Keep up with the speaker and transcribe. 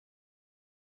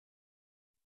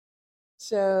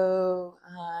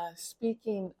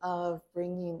Speaking of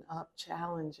bringing up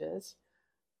challenges,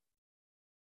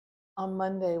 on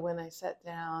Monday when I sat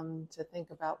down to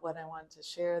think about what I wanted to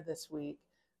share this week,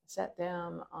 I sat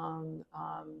down on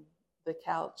the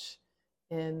couch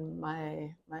in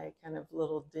my kind of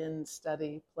little den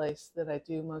study place that I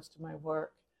do most of my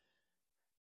work,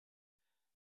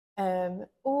 and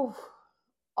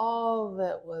all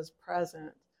that was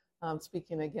present.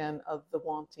 Speaking again of the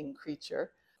wanting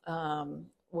creature,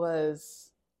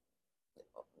 was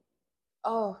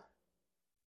oh,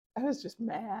 I was just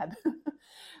mad.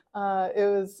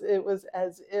 It was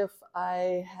as if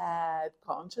I had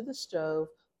gone to the stove,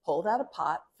 pulled out a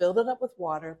pot, filled it up with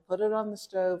water, put it on the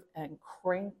stove, and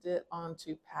cranked it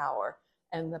onto power,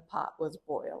 and the pot was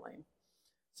boiling.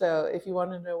 So if you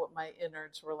want to know what my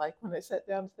innards were like when I sat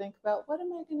down to think about what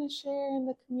am I going to share in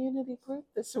the community group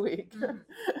this week,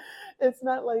 it's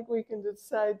not like we can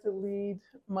decide to lead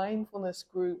mindfulness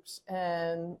groups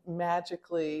and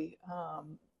magically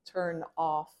turn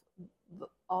off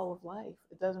all of life.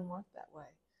 It doesn't work that way.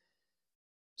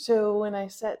 So when I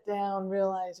sat down,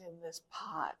 realizing this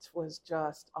pot was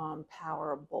just on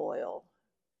power boil,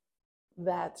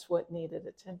 that's what needed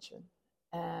attention.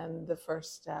 And the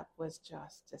first step was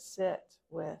just to sit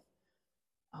with,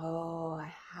 oh, I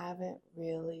haven't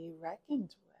really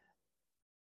reckoned with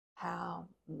how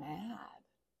mad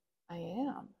I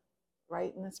am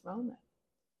right in this moment.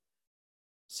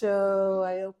 So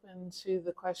I opened to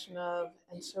the question of,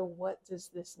 and so what does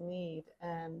this need?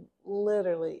 And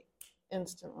literally,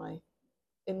 instantly,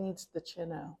 it needs the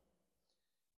Chenoo.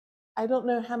 I don't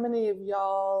know how many of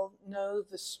y'all know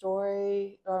the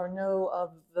story or know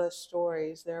of the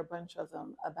stories. There are a bunch of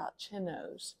them about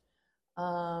Chenoos.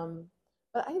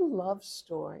 But I love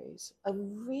stories. A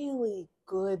really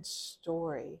good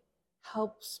story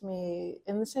helps me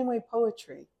in the same way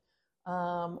poetry,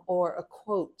 or a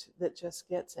quote that just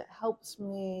gets it, helps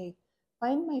me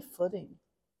find my footing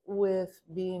with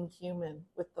being human,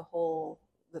 with the whole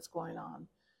that's going on.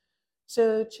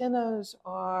 So Chenoos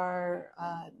are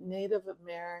Native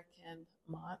American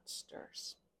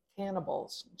monsters,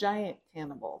 cannibals, giant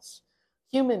cannibals,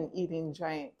 human-eating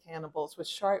giant cannibals with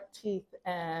sharp teeth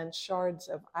and shards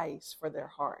of ice for their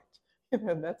heart.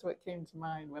 That's what came to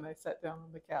mind when I sat down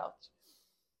on the couch.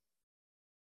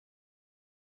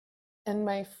 And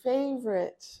my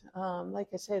favorite, like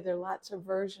I say, there are lots of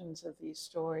versions of these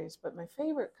stories, but my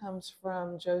favorite comes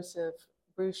from Joseph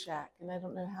Bruchac, and I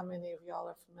don't know how many of y'all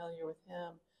are familiar with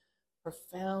him.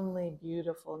 Profoundly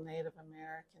beautiful Native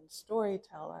American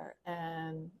storyteller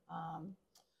and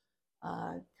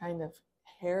kind of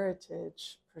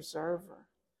heritage preserver.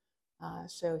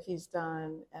 So he's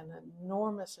done an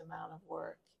enormous amount of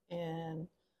work in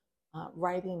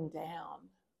writing down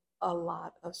a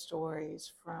lot of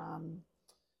stories from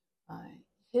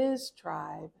his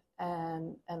tribe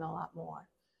and a lot more.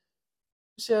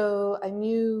 So I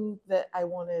knew that I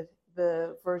wanted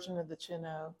the version of the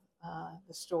Chenoo,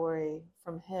 the story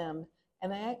from him,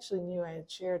 and I actually knew I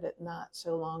had shared it not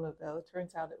so long ago. It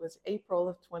turns out it was April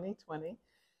of 2020,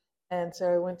 and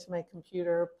so I went to my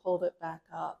computer, pulled it back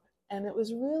up, and it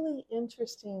was really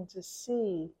interesting to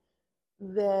see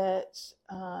that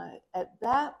at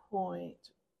that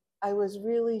point, I was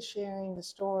really sharing the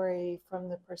story from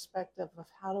the perspective of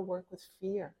how to work with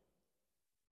fear,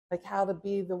 like how to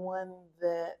be the one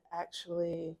that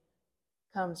actually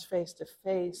comes face to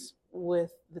face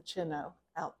with the Chenoo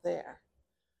out there.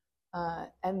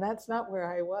 And that's not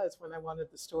where I was when I wanted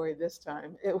the story this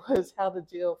time. It was how to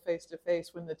deal face to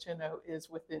face when the Chenoo is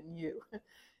within you,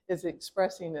 is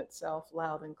expressing itself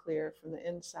loud and clear from the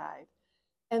inside.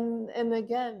 And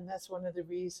again, that's one of the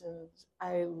reasons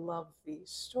I love these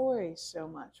stories so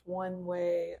much. One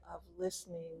way of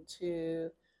listening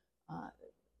to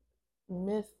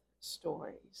myth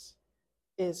stories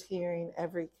is hearing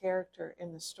every character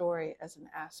in the story as an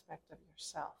aspect of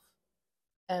yourself.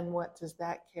 And what does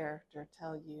that character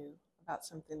tell you about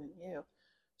something in you?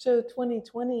 So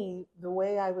 2020, the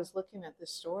way I was looking at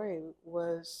this story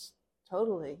was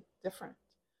totally different.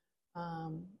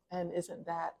 And isn't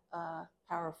that a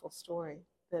powerful story,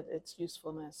 that its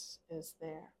usefulness is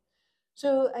there?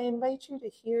 So I invite you to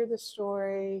hear the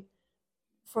story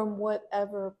from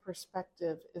whatever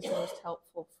perspective is most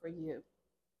helpful for you.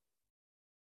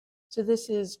 So this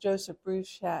is Joseph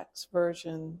Bruchac's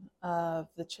version of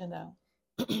the Chenoo.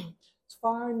 It's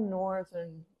far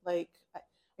northern, like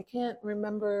I can't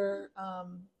remember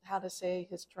how to say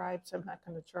his tribe, so I'm not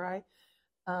going to try.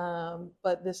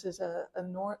 But this is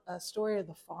a story of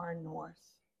the far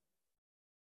north.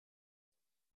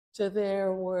 So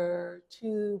there were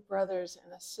two brothers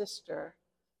and a sister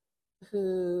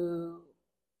who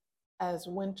as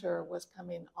winter was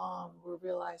coming on, were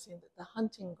realizing that the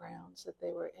hunting grounds that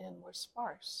they were in were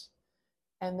sparse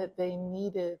and that they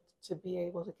needed to be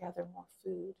able to gather more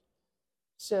food.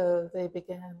 So they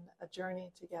began a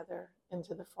journey together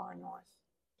into the far north.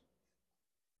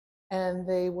 And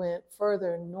they went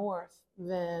further north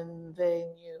than they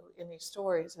knew any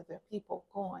stories of their people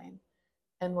going.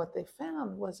 And what they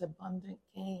found was abundant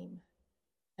game.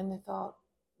 And they thought,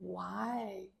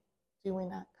 why do we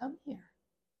not come here?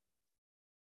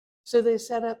 So they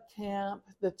set up camp.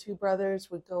 The two brothers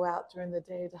would go out during the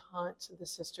day to hunt. So the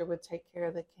sister would take care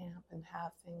of the camp and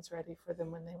have things ready for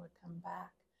them when they would come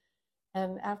back.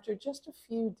 And after just a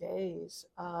few days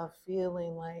of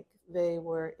feeling like they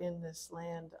were in this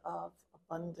land of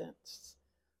abundance,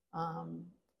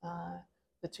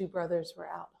 the two brothers were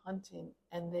out hunting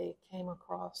and they came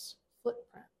across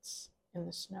footprints in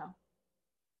the snow.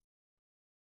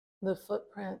 The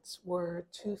footprints were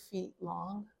 2 feet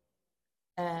long,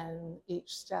 and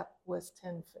each stride was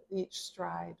 10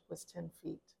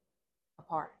 feet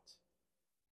apart.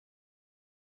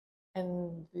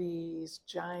 And these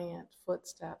giant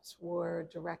footsteps were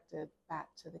directed back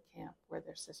to the camp where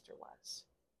their sister was.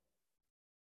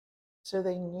 So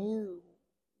they knew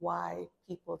why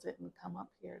people didn't come up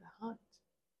here to hunt.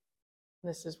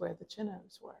 This is where the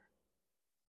Chenoos were.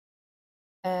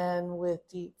 And with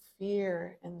deep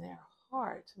fear in their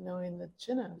heart, knowing that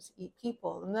Chenoos eat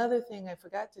people. Another thing I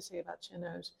forgot to say about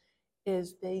Chenoos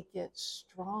is they get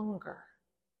stronger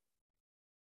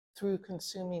through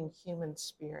consuming human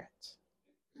spirit.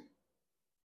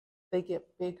 They get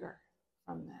bigger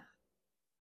from that.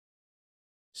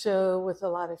 So with a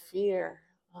lot of fear,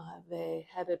 they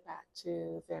headed back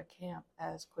to their camp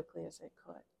as quickly as they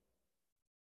could.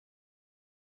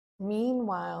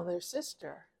 Meanwhile, their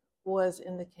sister was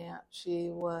in the camp. She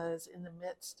was in the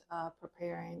midst of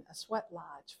preparing a sweat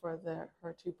lodge for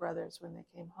her two brothers when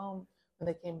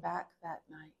they came back that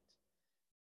night.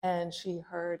 And she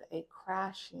heard a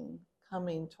crashing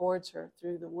coming towards her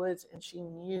through the woods, and she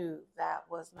knew that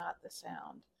was not the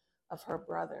sound of her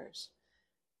brothers.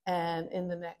 And in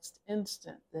the next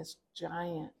instant, this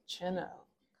giant Chenoo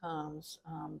comes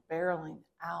barreling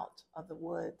out of the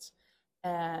woods,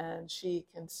 and she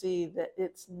can see that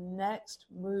its next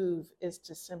move is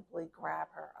to simply grab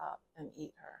her up and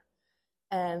eat her.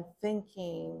 And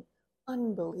thinking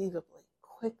unbelievably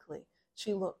quickly,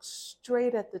 she looks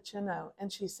straight at the Chenoo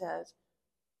and she says,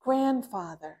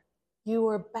 "Grandfather, you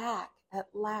are back at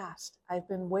last. I've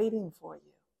been waiting for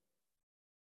you."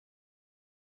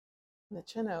 And the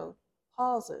Chenoo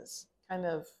pauses, kind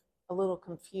of a little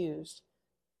confused,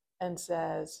 and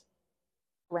says,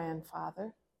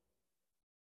 "Grandfather,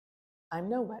 I'm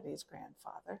nobody's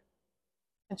grandfather."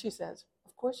 And she says,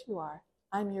 "Of course you are.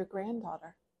 I'm your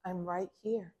granddaughter. I'm right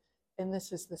here. And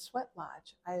this is the sweat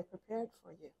lodge I have prepared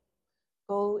for you.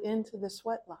 Go into the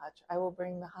sweat lodge. I will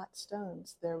bring the hot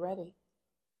stones. They're ready."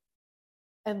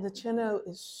 And the Chenoo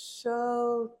is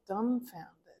so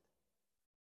dumbfounded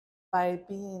by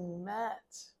being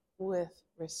met with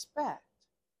respect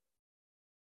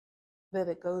that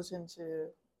it goes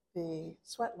into the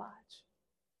sweat lodge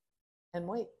and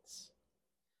waits.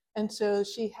 And so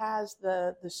she has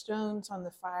the stones on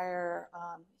the fire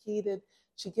heated.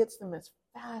 She gets them as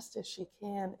fast as she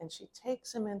can, and she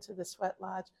takes them into the sweat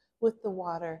lodge with the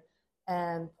water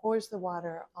and pours the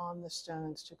water on the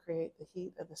stones to create the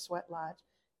heat of the sweat lodge,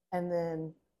 and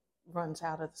then runs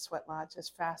out of the sweat lodge as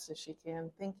fast as she can,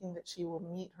 thinking that she will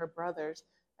meet her brothers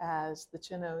as the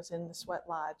Chenoos in the sweat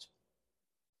lodge.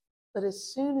 But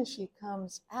as soon as she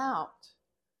comes out,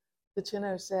 the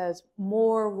Chenoo says,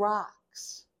 "More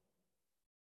rocks."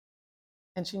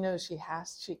 And she knows she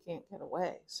can't get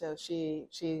away. So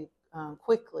she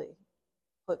quickly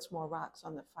puts more rocks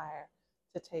on the fire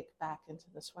to take back into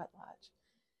the sweat lodge.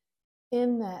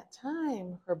 In that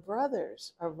time, her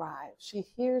brothers arrive. She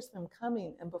hears them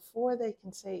coming, and before they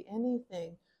can say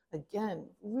anything,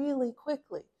 again, really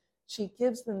quickly, she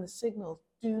gives them the signal,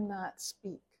 "Do not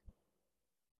speak."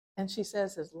 And she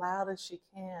says as loud as she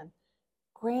can,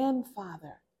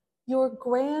 "Grandfather, your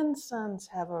grandsons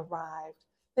have arrived.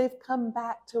 They've come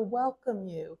back to welcome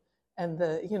you." And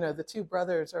the two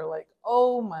brothers are like,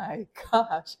 "Oh my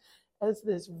gosh," as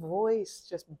this voice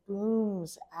just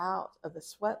booms out of the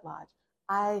sweat lodge,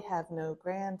 "I have no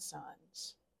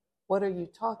grandsons. What are you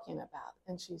talking about?"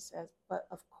 And she says, "But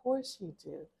of course you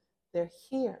do. They're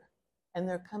here, and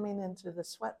they're coming into the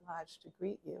sweat lodge to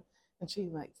greet you." And she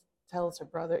tells her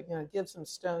brother, gives them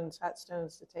stones, hot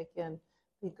stones to take in.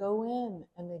 They go in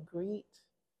and they greet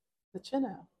the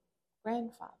Chenoo,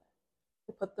 grandfather.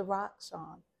 They put the rocks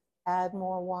on, add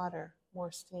more water,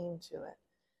 more steam to it.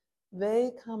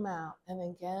 They come out, and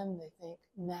again, they think,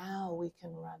 now we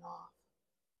can run off.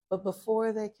 But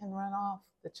before they can run off,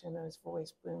 the Chenoo's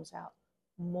voice booms out,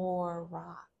 more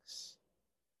rocks.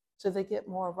 So they get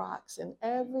more rocks. And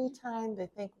every time they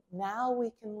think, now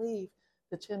we can leave,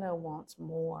 the Chenoo wants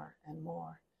more and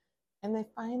more. And they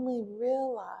finally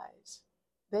realize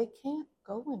they can't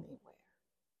go anywhere.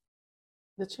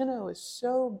 The Chenoo is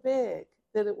so big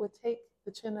that it would take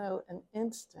the Chenoo an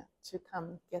instant to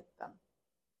come get them.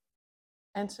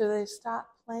 And so they stop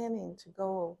planning to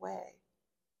go away.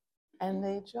 And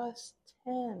they just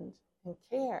tend and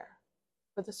care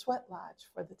for the sweat lodge,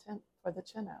 for the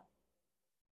Chenoo.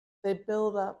 They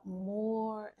build up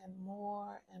more and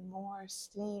more and more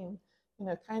steam,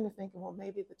 kind of thinking, well,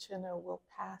 maybe the Chenoo will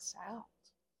pass out.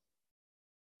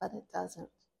 But it doesn't.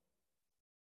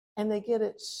 And they get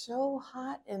it so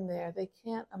hot in there, they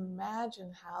can't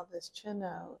imagine how this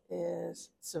Chenoo is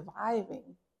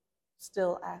surviving,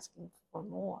 still asking for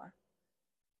more.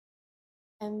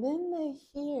 And then they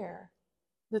hear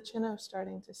the Chenoo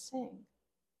starting to sing.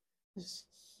 This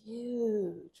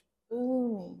huge,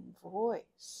 booming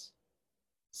voice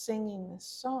singing this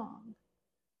song.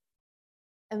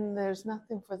 And there's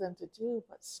nothing for them to do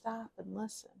but stop and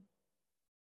listen.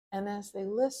 And as they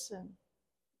listen,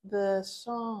 the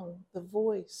song, the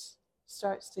voice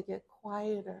starts to get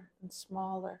quieter and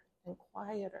smaller and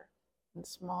quieter and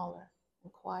smaller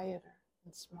and quieter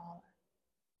and smaller,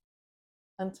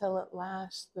 until at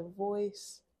last the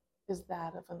voice is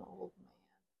that of an old man.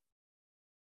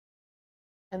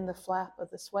 And the flap of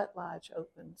the sweat lodge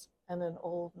opens, and an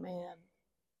old man,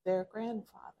 their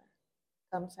grandfather,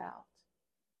 comes out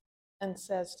and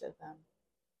says to them,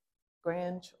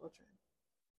 grandchildren,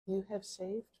 you have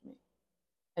saved me.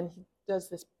 And he does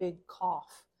this big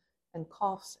cough and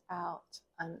coughs out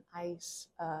an ice,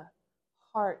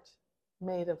 heart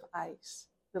made of ice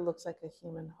that looks like a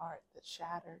human heart that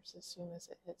shatters as soon as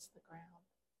it hits the ground.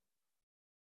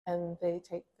 And they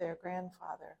take their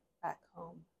grandfather back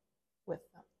home with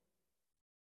them.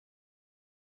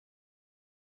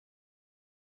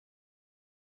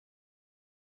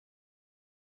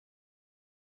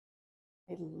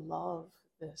 I love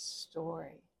this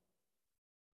story.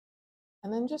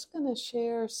 And I'm just going to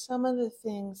share some of the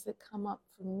things that come up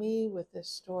for me with this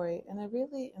story. And I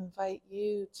really invite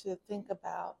you to think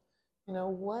about,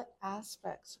 what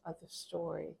aspects of the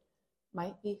story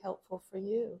might be helpful for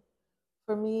you.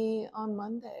 For me, on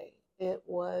Monday, it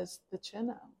was the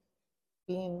Chenoo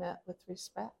being met with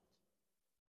respect.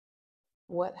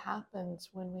 What happens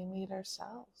when we meet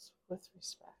ourselves with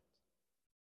respect?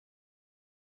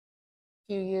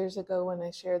 A few years ago when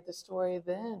I shared the story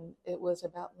then, it was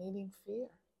about meeting fear.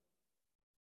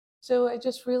 So I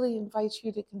just really invite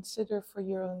you to consider for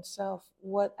your own self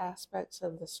what aspects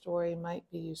of the story might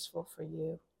be useful for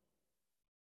you.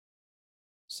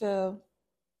 So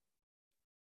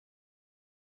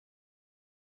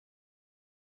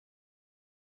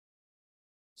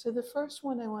the first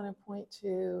one I want to point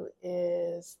to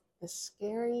is the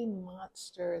scary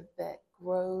monster that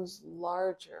grows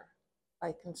larger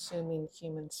by consuming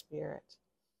human spirit.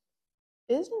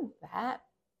 Isn't that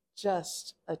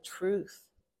just a truth?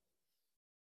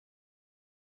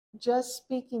 Just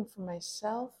speaking for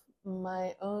myself,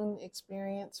 my own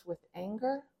experience with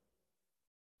anger,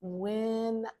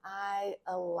 when I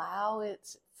allow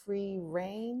its free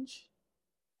range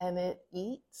and it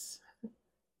eats,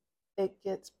 it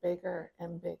gets bigger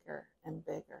and bigger and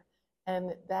bigger.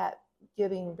 And that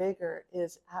getting bigger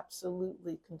is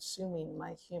absolutely consuming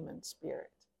my human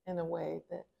spirit in a way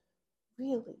that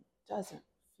really doesn't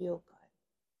feel good.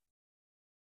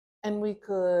 And we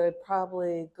could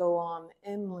probably go on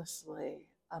endlessly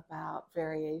about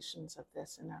variations of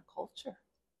this in our culture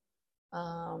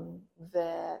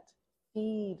that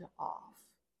feed off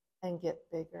and get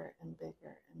bigger and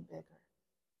bigger and bigger,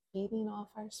 feeding off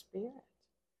our spirit.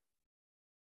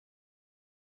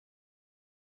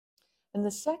 And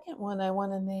the second one I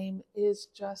want to name is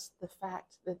just the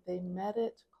fact that they met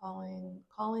it calling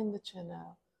the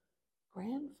Chenoo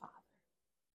grandfather.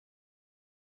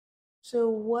 So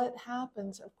what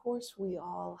happens, of course, we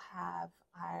all have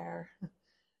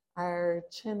our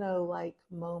Chenoo-like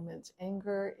moments.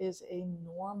 Anger is a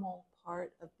normal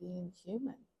part of being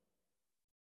human.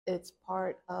 It's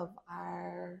part of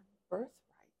our birthright.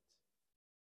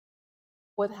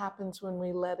 What happens when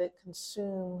we let it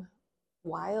consume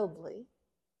wildly?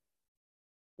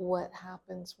 What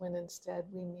happens when instead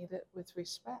we meet it with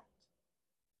respect?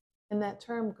 And that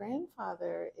term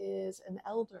grandfather is an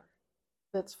elder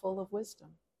that's full of wisdom.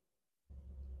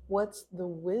 What's the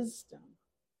wisdom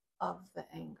of the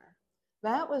anger?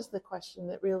 That was the question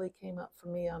that really came up for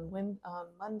me on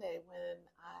Monday when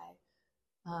I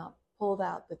pulled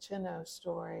out the Chenoo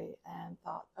story and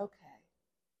thought, okay,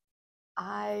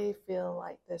 I feel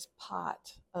like this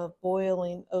pot of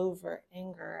boiling over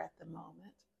anger at the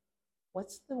moment.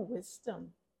 What's the wisdom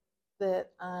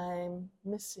that I'm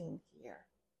missing here?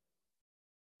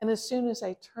 And as soon as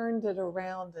I turned it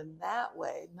around in that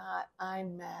way, not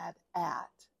I'm mad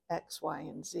at X, Y,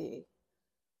 and Z,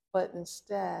 but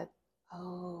instead,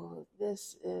 oh,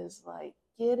 this is like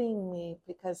getting me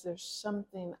because there's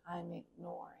something I'm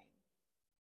ignoring.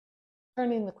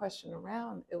 Turning the question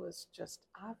around, it was just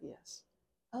obvious.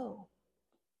 Oh,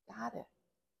 got it.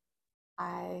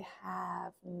 I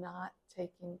have not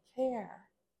taken care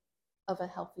of a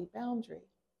healthy boundary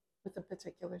with a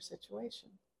particular situation.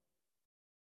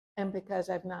 And because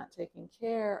I've not taken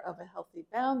care of a healthy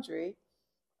boundary,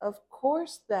 of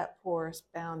course that porous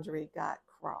boundary got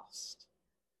crossed.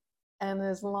 And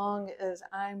as long as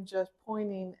I'm just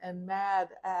pointing and mad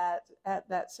at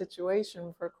that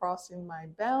situation for crossing my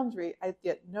boundary, I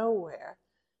get nowhere.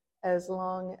 As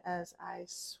long as I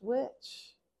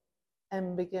switch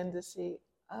and begin to see,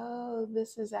 oh,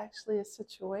 this is actually a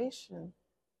situation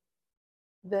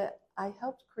that I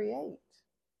helped create.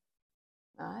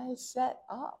 I set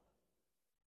up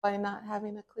by not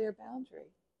having a clear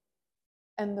boundary.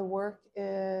 And the work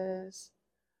is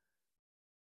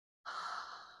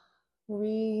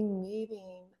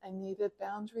re-meeting a needed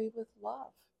boundary with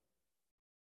love.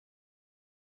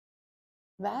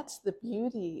 That's the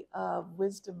beauty of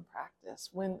wisdom practice,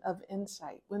 of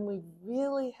insight. When we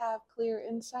really have clear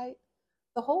insight,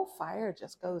 the whole fire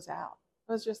just goes out.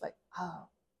 It was just like, oh,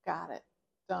 got it,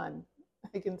 done.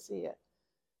 I can see it.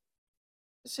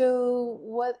 So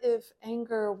what if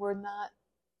anger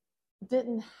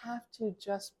didn't have to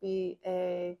just be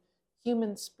a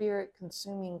human spirit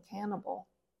consuming cannibal,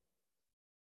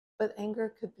 but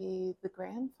anger could be the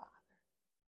grandfather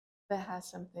that has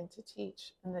something to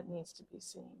teach and that needs to be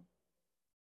seen.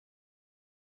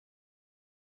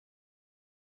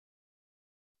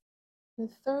 The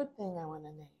third thing I want to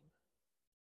name,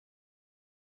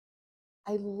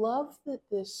 I love that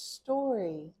this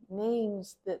story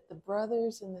names that the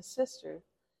brothers and the sisters,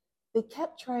 they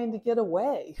kept trying to get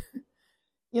away.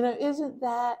 Isn't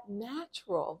that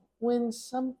natural? When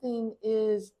something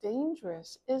is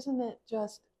dangerous, isn't it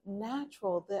just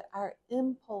natural that our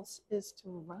impulse is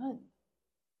to run?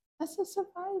 That's a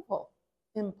survival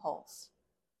impulse.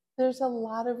 There's a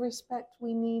lot of respect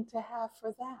we need to have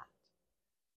for that.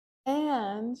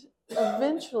 And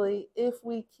eventually, if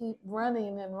we keep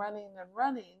running and running and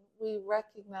running, we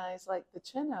recognize, like the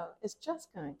Chenoo, it's just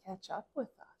going to catch up with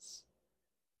us.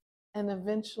 And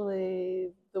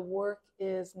eventually, the work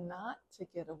is not to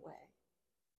get away,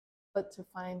 but to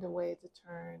find a way to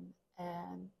turn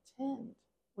and tend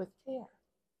with care.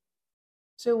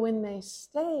 So when they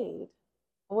stayed,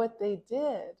 what they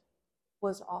did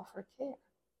was offer care.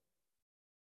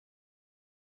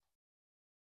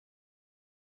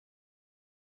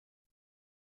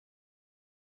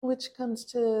 Which comes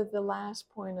to the last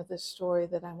point of this story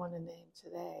that I want to name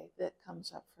today that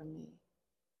comes up for me.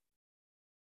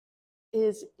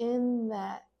 Is in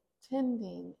that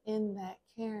tending, in that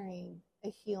caring, a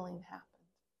healing happened.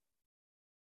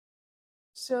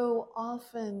 So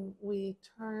often we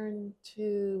turn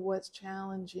to what's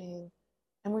challenging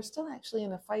and we're still actually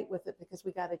in a fight with it because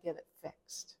we got to get it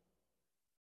fixed.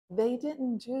 They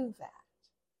didn't do that.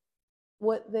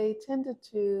 What they tended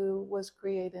to was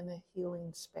create a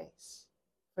healing space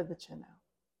for the Chenoo.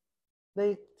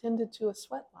 They tended to a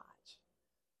sweat lodge,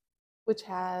 which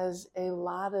has a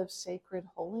lot of sacred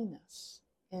holiness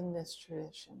in this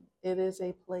tradition. It is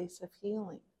a place of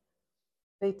healing.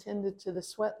 They tended to the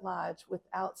sweat lodge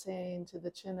without saying to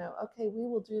the Chenoo, okay, we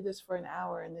will do this for an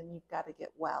hour and then you've got to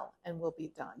get well and we'll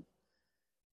be done.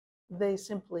 They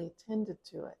simply tended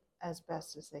to it as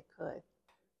best as they could.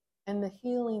 And the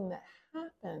healing that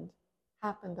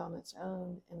happened on its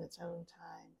own, in its own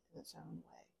time, in its own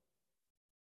way.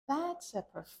 That's a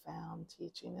profound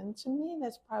teaching. And to me,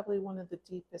 that's probably one of the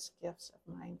deepest gifts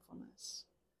of mindfulness.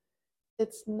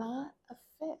 It's not a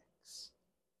fix.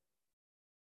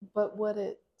 But what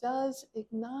it does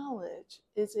acknowledge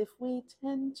is if we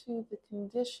tend to the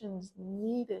conditions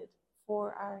needed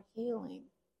for our healing,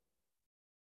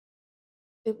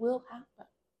 it will happen.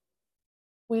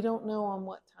 We don't know on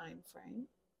what time frame.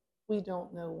 We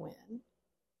don't know when.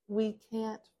 We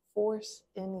can't force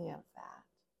any of that.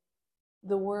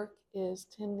 The work is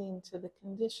tending to the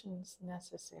conditions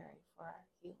necessary for our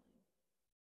healing.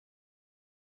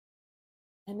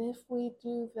 And if we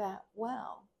do that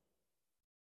well,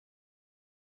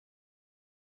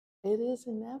 it is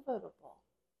inevitable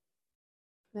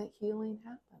that healing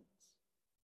happens.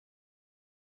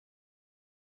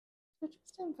 So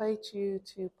just invite you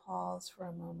to pause for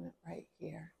a moment right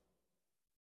here.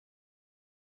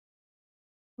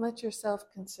 Let yourself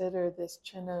consider this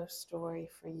Chenoo story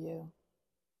for you.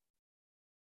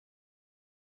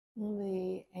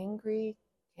 The angry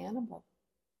cannibal.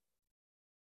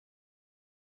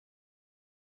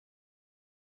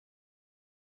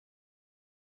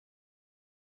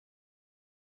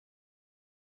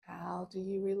 How do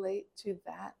you relate to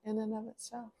that in and of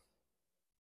itself?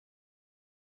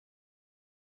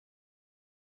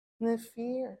 And the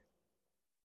fear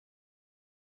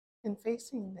in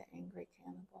facing the angry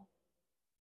cannibal.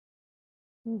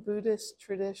 In Buddhist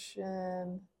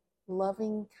tradition,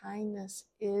 loving kindness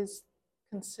is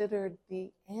considered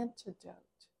the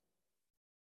antidote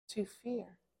to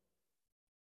fear.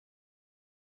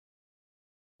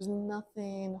 There's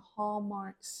nothing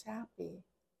hallmark sappy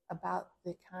about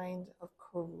the kind of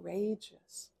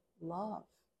courageous love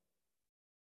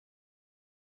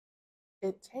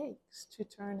it takes to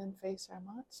turn and face our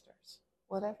monsters,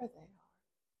 whatever they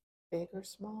are, big or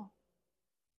small.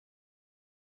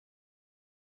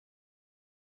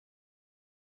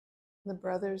 The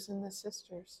brothers and the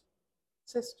sisters,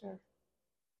 sister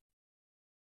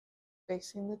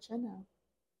facing the Chenoo.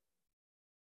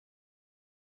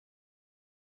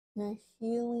 The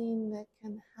healing that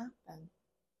can happen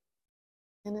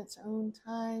in its own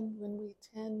time when we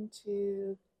tend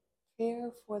to care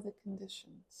for the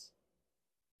conditions.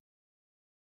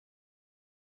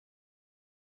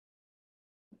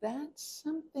 That's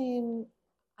something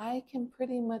I can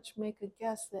pretty much make a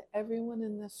guess that everyone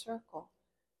in this circle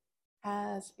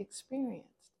has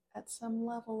experienced at some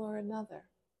level or another,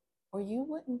 or you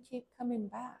wouldn't keep coming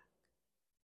back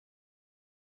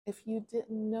if you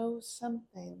didn't know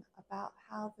something about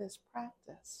how this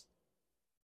practice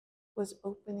was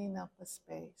opening up a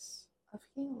space of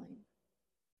healing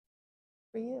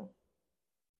for you.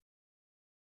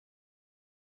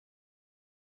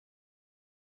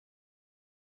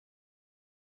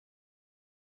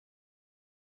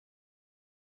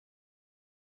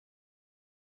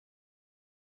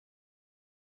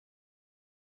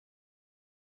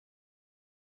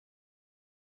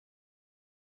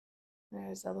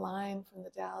 There's a line from the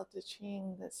Tao Te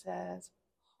Ching that says,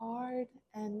 hard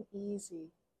and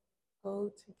easy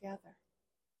go together.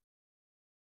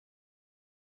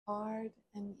 Hard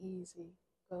and easy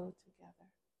go together.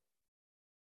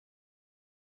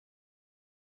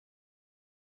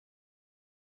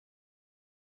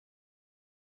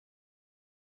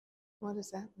 What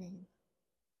does that mean?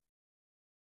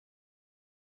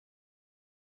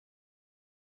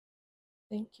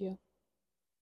 Thank you.